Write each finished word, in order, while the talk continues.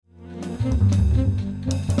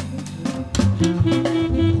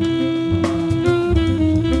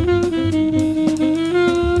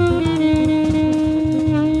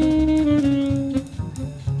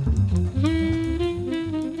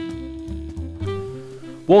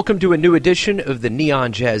Welcome to a new edition of the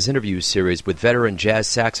Neon Jazz Interview Series with veteran jazz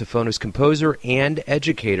saxophonist, composer, and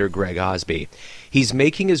educator Greg Osby. He's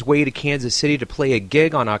making his way to Kansas City to play a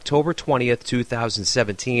gig on October 20th,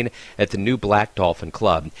 2017 at the new Black Dolphin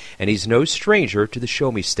Club, and he's no stranger to the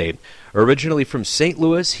Show Me State. Originally from St.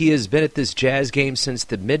 Louis, he has been at this jazz game since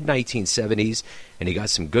the mid-1970s, and he got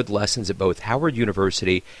some good lessons at both Howard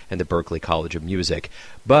University and the Berklee College of Music.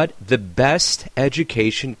 But the best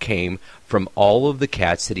education came from all of the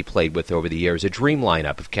cats that he played with over the years, a dream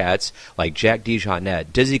lineup of cats like Jack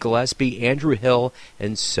DeJohnette, Dizzy Gillespie, Andrew Hill,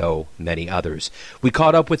 and so many others. We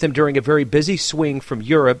caught up with him during a very busy swing from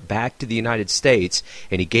Europe back to the United States,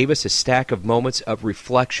 and he gave us a stack of moments of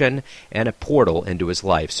reflection and a portal into his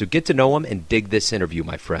life. So get to know him and dig this interview,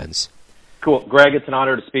 my friends. Cool. Greg, it's an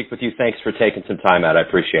honor to speak with you. Thanks for taking some time out. I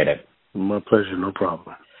appreciate it. My pleasure. No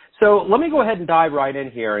problem. So let me go ahead and dive right in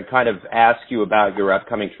here and kind of ask you about your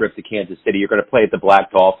upcoming trip to Kansas City. You're going to play at the Black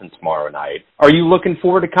Dolphin tomorrow night. Are you looking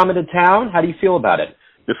forward to coming to town? How do you feel about it?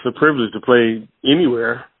 It's a privilege to play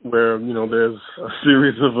anywhere where, there's a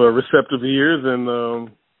series of receptive ears and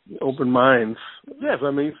open minds. Yes,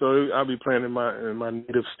 so I'll be playing in my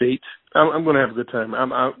native state. I'm going to have a good time.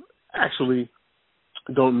 I actually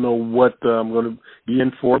don't know what I'm going to be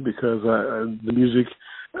in for because the music,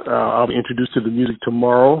 I'll be introduced to the music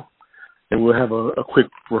tomorrow, and we'll have a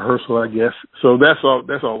quick rehearsal, I guess. So that's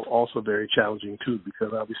also very challenging, too,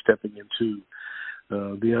 because I'll be stepping into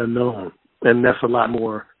the unknown. And that's a lot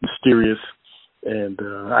more mysterious, and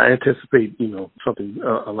I anticipate, something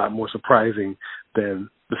a lot more surprising than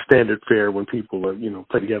the standard fare when people are,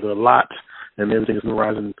 play together a lot and everything is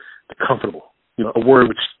horizon comfortable. A word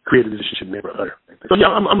which creative musicians should never utter. So, yeah,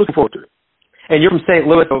 I'm looking forward to it. And you're from St.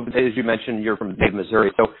 Louis, as you mentioned, you're from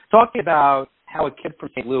Missouri. So talking about how a kid from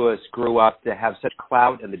St. Louis grew up to have such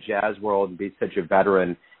clout in the jazz world and be such a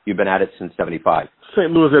veteran. You've been at it since 75. St.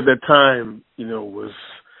 Louis at that time, was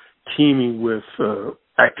teeming with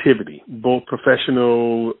activity, both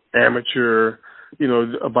professional, amateur,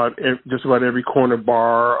 just about every corner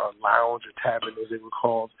bar, or lounge, or tavern, as they were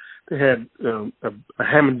called. They had a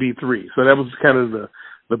Hammond B3. So that was kind of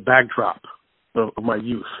the backdrop of my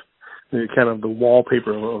youth, kind of the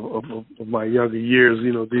wallpaper of my younger years.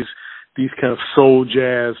 These kind of soul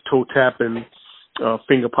jazz, toe tapping,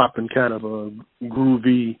 finger popping kind of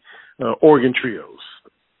groovy organ trios.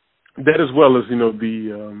 That as well as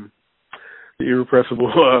the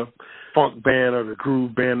irrepressible funk band or the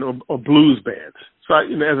groove band or blues bands. So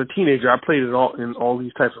as a teenager, I played in all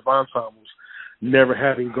these types of ensembles, never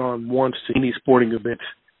having gone once to any sporting event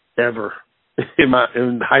ever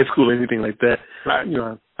in high school or anything like that. I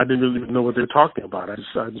didn't really know what they were talking about. I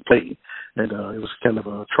just played, and it was kind of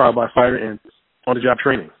a trial by fire and on-the-job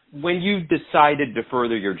training. When you decided to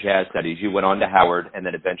further your jazz studies, you went on to Howard and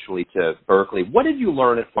then eventually to Berklee. What did you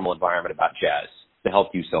learn at formal environment about jazz to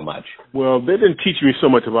help you so much? Well, they didn't teach me so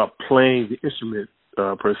much about playing the instrument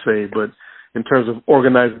per se, but in terms of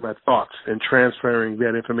organizing my thoughts and transferring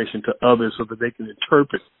that information to others so that they can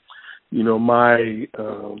interpret, my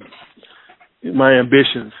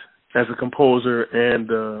ambitions as a composer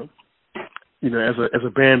and, as a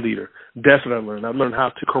band leader. That's what I learned. I learned how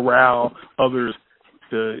to corral others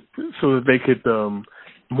so that they could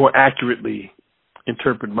more accurately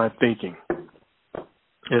interpret my thinking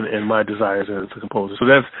and my desires as a composer. So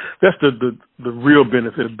that's the real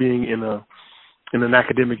benefit of being in an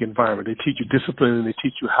academic environment. They teach you discipline and they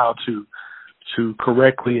teach you how to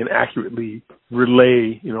correctly and accurately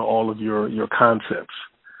relay, all of your concepts.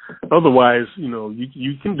 Otherwise,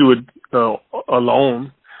 you can do it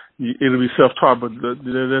alone. It'll be self-taught, but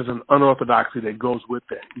there's an unorthodoxy that goes with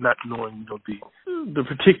that, not knowing the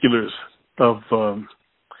particulars of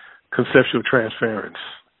conceptual transference.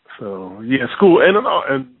 So, yeah, school, and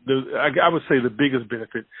I would say the biggest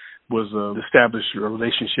benefit was establish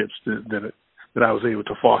relationships that I was able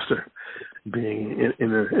to foster, being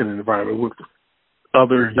in an environment with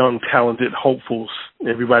other young, talented hopefuls,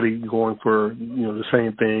 everybody going for the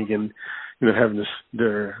same thing, and having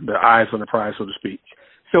their eyes on the prize, so to speak.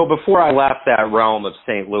 So before I left that realm of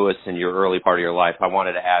St. Louis in your early part of your life, I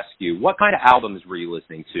wanted to ask you, what kind of albums were you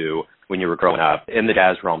listening to when you were growing up, in the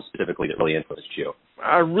jazz realm specifically, that really influenced you?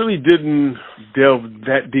 I really didn't delve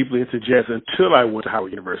that deeply into jazz until I went to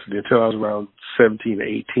Howard University, until I was around 17 or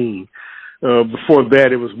 18. Before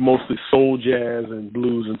that, it was mostly soul jazz and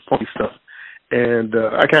blues and funky stuff. And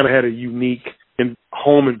I kind of had a unique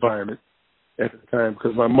home environment at the time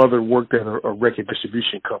because my mother worked at a record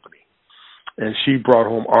distribution company, and she brought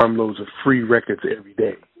home armloads of free records every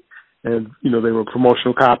day. And, you know, they were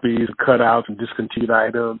promotional copies, cutouts, and discontinued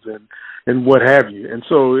items, and what have you. And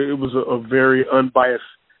so it was a very unbiased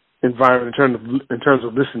environment in terms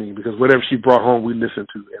of listening, because whatever she brought home, we listened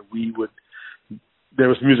to, and there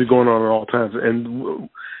was music going on at all times. And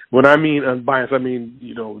when I mean unbiased, I mean,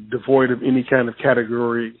 you know, devoid of any kind of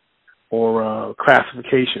category or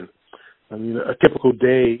classification. I mean, a typical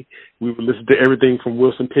day, we would listen to everything from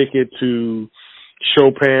Wilson Pickett to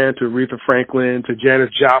Chopin to Aretha Franklin to Janis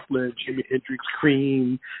Joplin, Jimi Hendrix,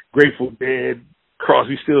 Cream, Grateful Dead,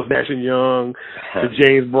 Crosby, Stills, Nash and Young, to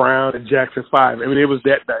James Brown and Jackson 5. I mean, it was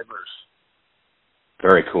that diverse.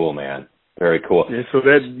 Very cool, man. Very cool. And so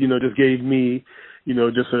that, you know, just gave me, you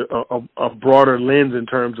know, just a broader lens in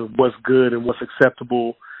terms of what's good and what's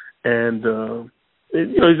acceptable. And,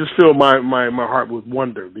 you know, it just filled my heart with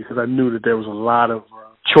wonder, because I knew that there was a lot of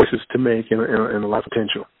choices to make and a lot of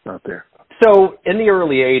potential out there. So in the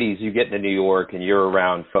early 80s, you get into New York and you're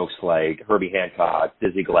around folks like Herbie Hancock,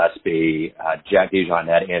 Dizzy Gillespie, Jack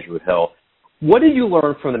DeJohnette, Andrew Hill. What did you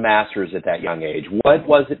learn from the Masters at that young age? What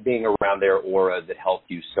was it being around their aura that helped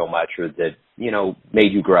you so much, or that, you know,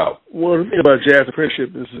 made you grow? Well, the thing about jazz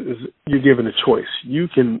apprenticeship is you're given a choice. You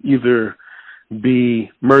can either be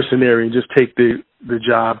mercenary and just take the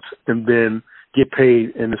jobs and then get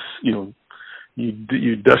paid, and it's, you know,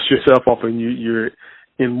 you dust yourself off and you're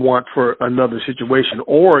in want for another situation,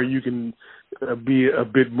 or you can be a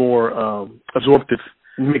bit more absorptive,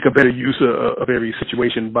 make a better use of every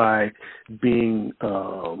situation by being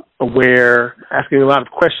aware, asking a lot of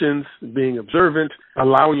questions, being observant,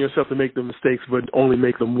 allowing yourself to make the mistakes, but only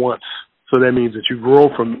make them once. So that means that you grow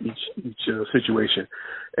from each situation.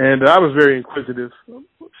 And I was very inquisitive,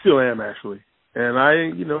 still am actually. And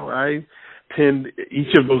I pinned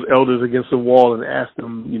each of those elders against the wall and asked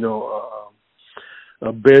them, you know,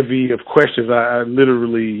 a bevy of questions. I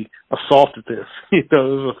literally assaulted them. You know,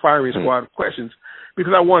 it was a firing squad of questions,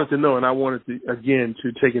 because I wanted to know, and I wanted to, again,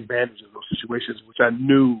 to take advantage of those situations, which I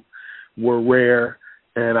knew were rare,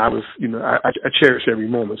 and I was, you know, I cherish every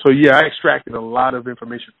moment. So, yeah, I extracted a lot of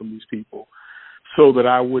information from these people so that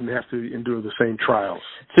I wouldn't have to endure the same trials.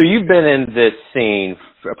 So you've been in this scene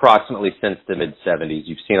approximately since the mid-'70s.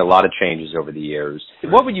 You've seen a lot of changes over the years.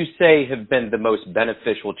 What would you say have been the most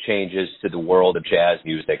beneficial changes to the world of jazz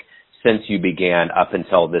music since you began up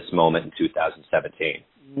until this moment in 2017?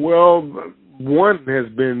 Well, one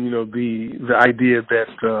has been, you know, the idea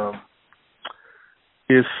that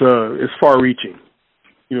it's far-reaching,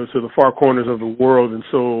 you know, to the far corners of the world, and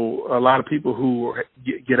so a lot of people who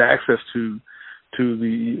get access to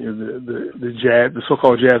the jazz, the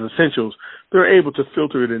so-called jazz essentials, they're able to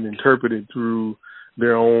filter it and interpret it through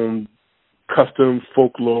their own custom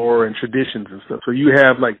folklore and traditions and stuff. So you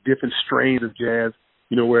have like different strains of jazz.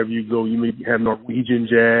 You know, wherever you go, you may have Norwegian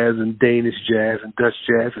jazz and Danish jazz and Dutch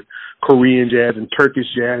jazz and Korean jazz and Turkish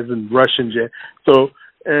jazz and Russian jazz. So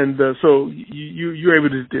you're able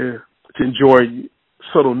to enjoy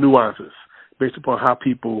subtle nuances based upon how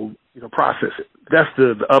people, you know, process it. That's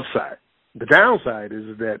the upside. The downside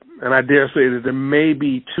is that, and I dare say that there may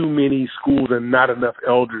be too many schools and not enough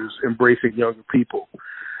elders embracing younger people.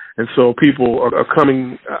 And so people are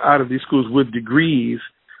coming out of these schools with degrees,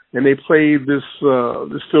 and they play this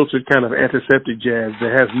filtered kind of antiseptic jazz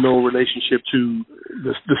that has no relationship to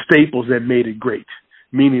the staples that made it great,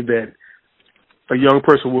 meaning that a young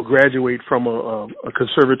person will graduate from a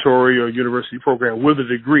conservatory or university program with a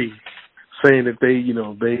degree, saying that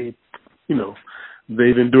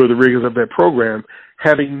they've endured the rigors of that program,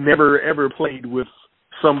 having never, ever played with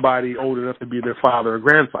somebody old enough to be their father or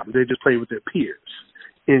grandfather. They just played with their peers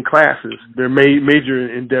in classes. Their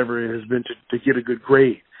major endeavor has been to get a good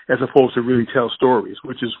grade, as opposed to really tell stories,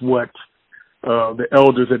 which is what the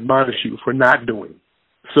elders admonish you for not doing.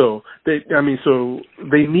 So they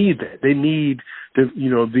need that. They need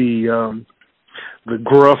the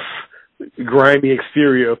gruff, grimy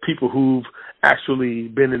exterior of people who've actually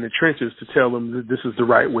been in the trenches to tell them that this is the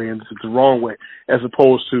right way and this is the wrong way, as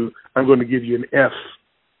opposed to, I'm going to give you an F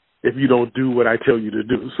if you don't do what I tell you to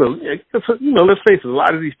do. So, you know, let's face it, a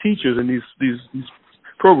lot of these teachers in these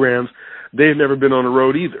programs, they've never been on the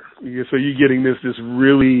road either. So you're getting this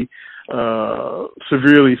really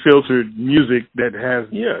severely filtered music that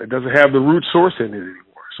it doesn't have the root source in it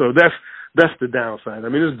anymore. So that's the downside. I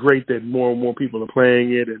mean, it's great that more and more people are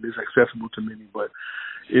playing it and it's accessible to many, but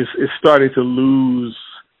it's starting to lose,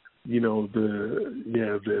 you know,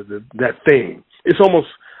 that thing. It's almost,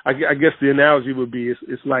 I guess the analogy would be,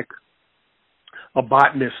 it's like a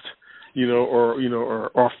botanist, you know,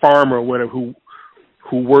 or a farmer or whatever who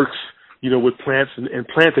works with plants and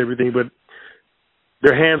plant everything, but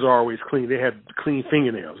their hands are always clean. They have clean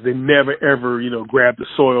fingernails. They never ever, grab the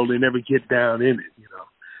soil. They never get down in it.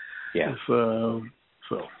 Yeah. So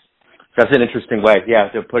that's an interesting way,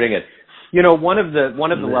 of putting it. One of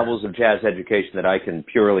the levels of jazz education that I can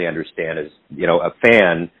purely understand is, a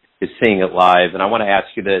fan is seeing it live, and I want to ask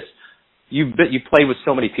you this. You play with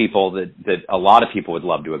so many people that a lot of people would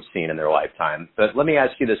love to have seen in their lifetime. But let me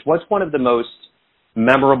ask you this. What's one of the most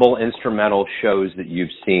memorable instrumental shows that you've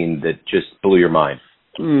seen that just blew your mind?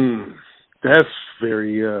 That's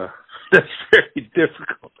very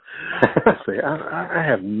difficult to say. I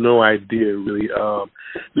have no idea really,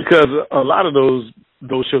 because a lot of those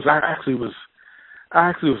shows, I actually was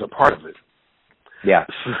a part of it. Yeah.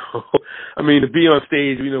 So, to be on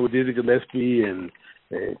stage, with Dizzy Gillespie and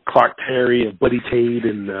Clark Terry and Buddy Tate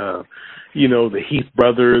and the Heath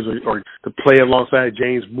brothers, or to play alongside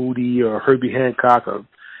James Moody or Herbie Hancock, or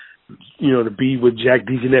to be with Jack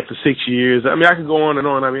DeJohnette for 6 years. I could go on and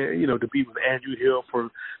on. To be with Andrew Hill for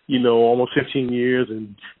almost 15 years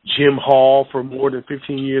and Jim Hall for more than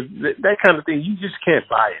 15 years. That kind of thing, you just can't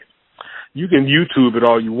buy it. You can YouTube it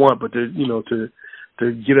all you want, but to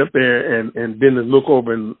get up there and then to look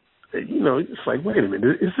over and it's like, wait a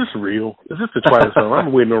minute, is this real? Is this the Twilight Zone?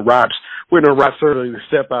 I'm waiting on Rod Serling to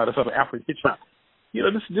step out of some Alfred Hitchcock.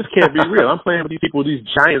 This can't be real. I'm playing with these people, these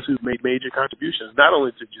giants who've made major contributions, not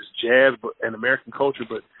only to just jazz and American culture,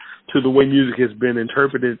 but to the way music has been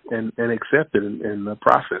interpreted and accepted in the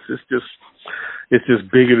process. It's just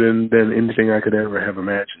bigger than anything I could ever have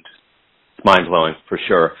imagined. It's mind-blowing, for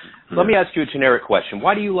sure. Let me ask you a generic question.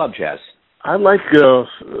 Why do you love jazz? I like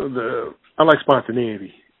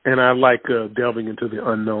spontaneity, and I like delving into the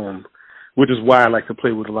unknown, which is why I like to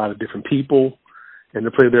play with a lot of different people and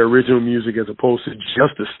to play their original music as opposed to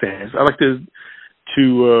just the standards. I like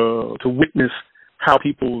to witness how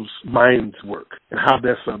people's minds work and how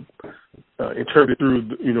that's interpreted through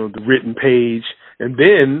the written page, and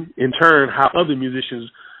then in turn how other musicians,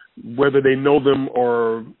 whether they know them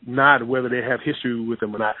or not, whether they have history with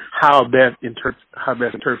them or not, how that's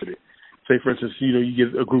interpreted. Say, for instance, you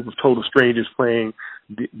get a group of total strangers playing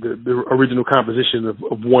the original composition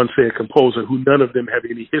of one said composer who none of them have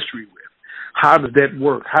any history with. How does that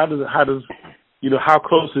work? How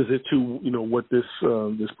close is it to what this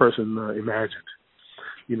person imagined?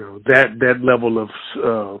 That level of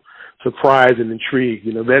surprise and intrigue.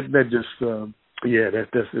 That's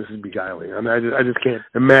just beguiling. I just can't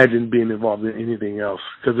imagine being involved in anything else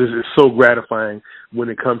because it's so gratifying when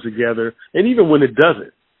it comes together, and even when it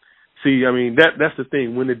doesn't. See, that's the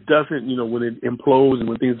thing. When it doesn't, when it implodes and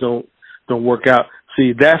when things don't work out.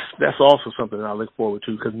 See, that's also something that I look forward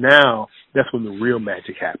to because now that's when the real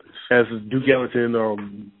magic happens. As Duke Ellington or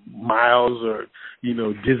Miles or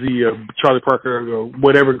Dizzy or Charlie Parker or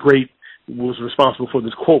whatever great was responsible for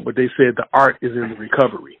this quote, but they said the art is in the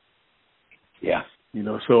recovery. Yeah.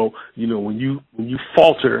 So when you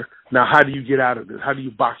falter, now how do you get out of this? How do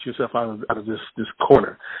you box yourself out of this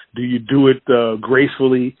corner? Do you do it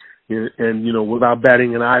gracefully and without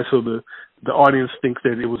batting an eye so the audience thinks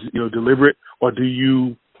that it was deliberate, or do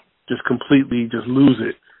you just completely just lose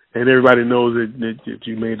it and everybody knows that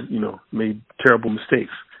you made terrible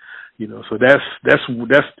mistakes? So that's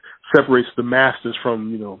separates the masters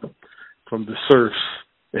from the serfs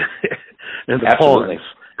and the pawns,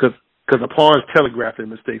 because the pawns telegraph their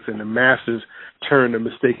mistakes and the masters turn the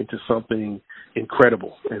mistake into something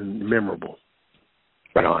incredible and memorable.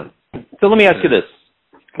 Right on. So let me ask you this.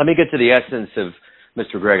 Let me get to the essence of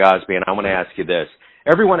Mr. Greg Osby, and I want to ask you this.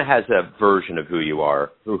 Everyone has a version of who you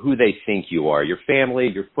are, or who they think you are. Your family,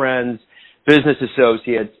 your friends, business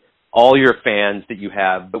associates, all your fans that you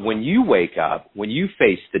have. But when you wake up, when you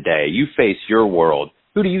face the day, you face your world,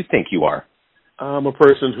 who do you think you are? I'm a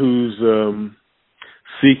person who's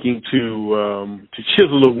seeking to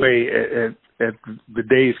chisel away at the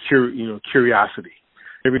day's curiosity.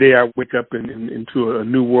 Every day I wake up into a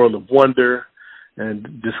new world of wonder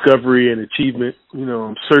and discovery and achievement.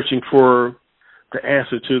 I'm searching for the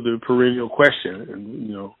answer to the perennial question,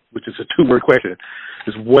 and which is a two-word question,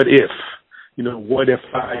 is what if? What if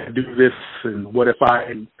I do this, and what if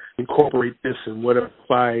I incorporate this, and what if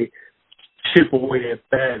I chip away at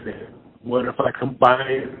that, and what if I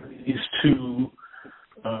combine these two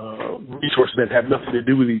resources that have nothing to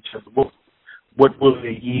do with each other? What will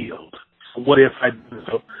they yield? What if I do this?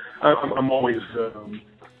 So I'm always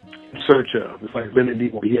search of. It's like Leonard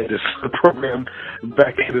Nimoy. He had this program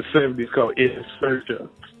back in the 70s called In Search of.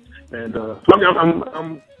 And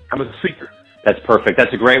I'm a seeker. That's perfect.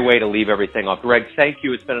 That's a great way to leave everything off. Greg, thank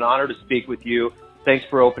you. It's been an honor to speak with you. Thanks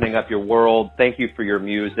for opening up your world. Thank you for your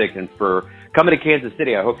music and for coming to Kansas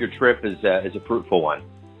City. I hope your trip is a fruitful one.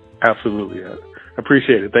 Absolutely. I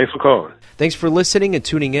appreciate it. Thanks for calling. Thanks for listening and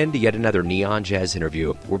tuning in to yet another Neon Jazz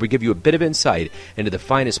interview, where we give you a bit of insight into the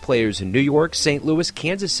finest players in New York, St. Louis,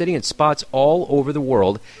 Kansas City, and spots all over the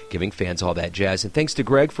world, giving fans all that jazz. And thanks to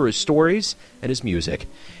Greg for his stories and his music.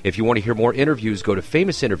 If you want to hear more interviews, go to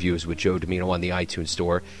Famous Interviews with Joe Domino on the iTunes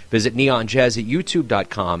Store. Visit neonjazz at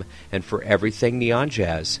youtube.com. And for everything Neon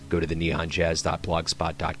Jazz, go to the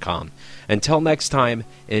neonjazz.blogspot.com. Until next time,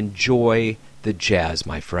 enjoy the jazz,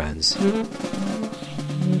 my friends.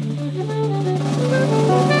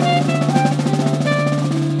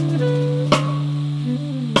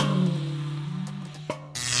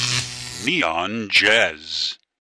 Neon Jazz.